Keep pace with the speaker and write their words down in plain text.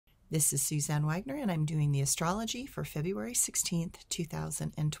This is Suzanne Wagner, and I'm doing the astrology for February 16th,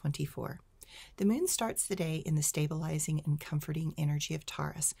 2024. The moon starts the day in the stabilizing and comforting energy of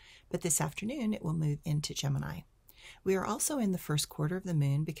Taurus, but this afternoon it will move into Gemini. We are also in the first quarter of the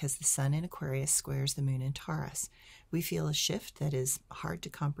moon because the sun in Aquarius squares the moon in Taurus. We feel a shift that is hard to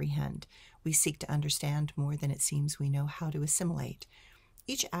comprehend. We seek to understand more than it seems we know how to assimilate.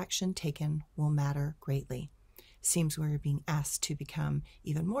 Each action taken will matter greatly. Seems we're being asked to become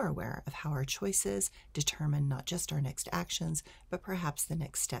even more aware of how our choices determine not just our next actions, but perhaps the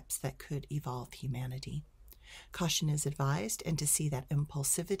next steps that could evolve humanity. Caution is advised, and to see that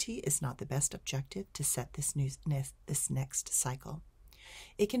impulsivity is not the best objective to set this next cycle.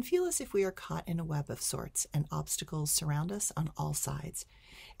 It can feel as if we are caught in a web of sorts, and obstacles surround us on all sides,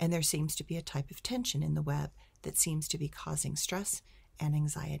 and there seems to be a type of tension in the web that seems to be causing stress and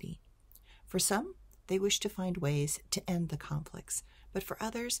anxiety. For some, they wish to find ways to end the conflicts, but for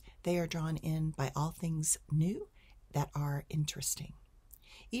others, they are drawn in by all things new that are interesting,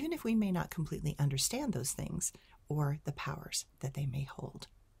 even if we may not completely understand those things or the powers that they may hold.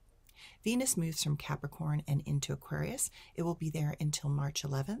 Venus moves from Capricorn and into Aquarius. It will be there until March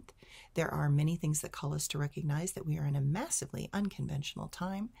 11th. There are many things that call us to recognize that we are in a massively unconventional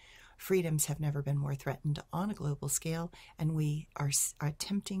time. Freedoms have never been more threatened on a global scale, and we are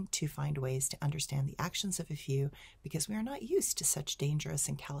attempting to find ways to understand the actions of a few because we are not used to such dangerous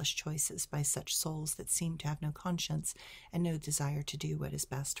and callous choices by such souls that seem to have no conscience and no desire to do what is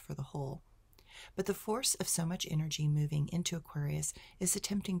best for the whole. But the force of so much energy moving into Aquarius is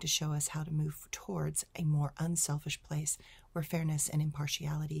attempting to show us how to move towards a more unselfish place where fairness and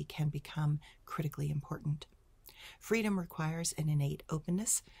impartiality can become critically important. Freedom requires an innate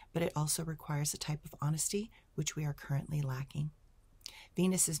openness, but it also requires a type of honesty which we are currently lacking.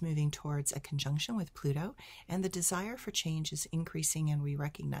 Venus is moving towards a conjunction with Pluto, and the desire for change is increasing, and we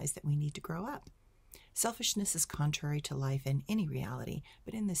recognize that we need to grow up. Selfishness is contrary to life in any reality,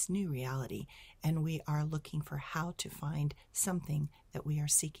 but in this new reality, and we are looking for how to find something that we are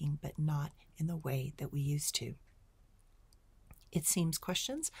seeking, but not in the way that we used to. It seems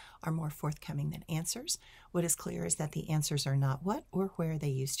questions are more forthcoming than answers. What is clear is that the answers are not what or where they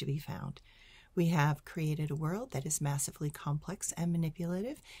used to be found. We have created a world that is massively complex and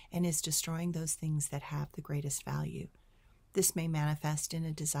manipulative and is destroying those things that have the greatest value. This may manifest in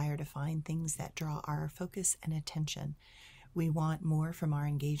a desire to find things that draw our focus and attention. We want more from our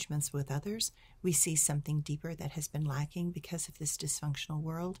engagements with others. We see something deeper that has been lacking because of this dysfunctional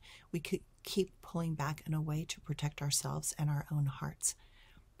world. We could keep pulling back in a way to protect ourselves and our own hearts.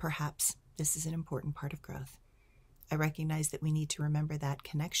 Perhaps this is an important part of growth. I recognize that we need to remember that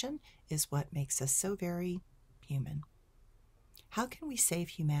connection is what makes us so very human. How can we save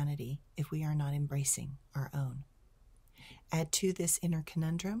humanity if we are not embracing our own? Add to this inner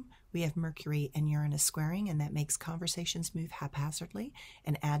conundrum, we have Mercury and Uranus squaring, and that makes conversations move haphazardly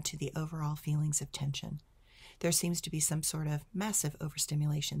and add to the overall feelings of tension. There seems to be some sort of massive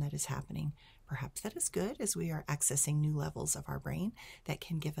overstimulation that is happening. Perhaps that is good, as we are accessing new levels of our brain that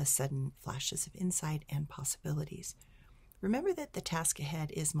can give us sudden flashes of insight and possibilities. Remember that the task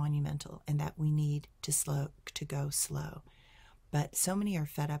ahead is monumental and that we need to go slow. But so many are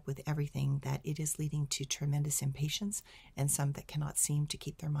fed up with everything that it is leading to tremendous impatience, and some that cannot seem to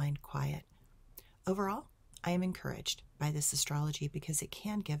keep their mind quiet. Overall, I am encouraged by this astrology because it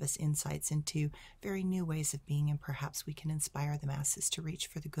can give us insights into very new ways of being, and perhaps we can inspire the masses to reach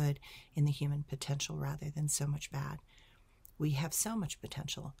for the good in the human potential rather than so much bad. We have so much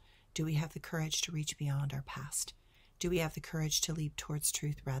potential. Do we have the courage to reach beyond our past? Do we have the courage to leap towards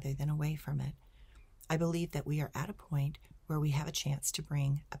truth rather than away from it? I believe that we are at a point where we have a chance to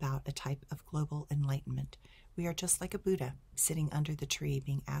bring about a type of global enlightenment. We are just like a Buddha sitting under the tree,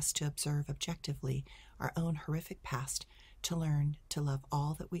 being asked to observe objectively our own horrific past, to learn to love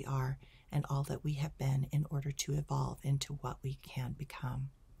all that we are and all that we have been in order to evolve into what we can become.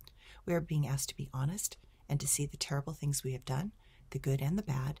 We are being asked to be honest and to see the terrible things we have done, the good and the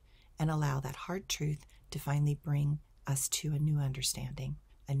bad, and allow that hard truth to finally bring us to a new understanding,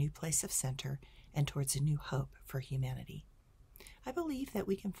 a new place of center, and towards a new hope for humanity. I believe that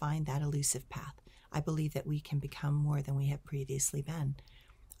we can find that elusive path. I believe that we can become more than we have previously been.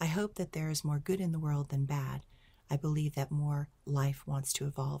 I hope that there is more good in the world than bad. I believe that more life wants to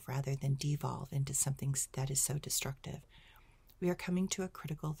evolve rather than devolve into something that is so destructive. We are coming to a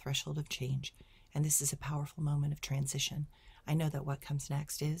critical threshold of change, and this is a powerful moment of transition. I know that what comes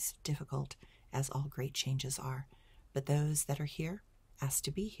next is difficult, as all great changes are, but those that are here asked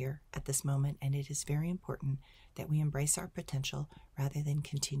to be here at this moment, and it is very important that we embrace our potential rather than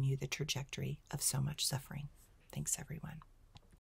continue the trajectory of so much suffering. Thanks, everyone.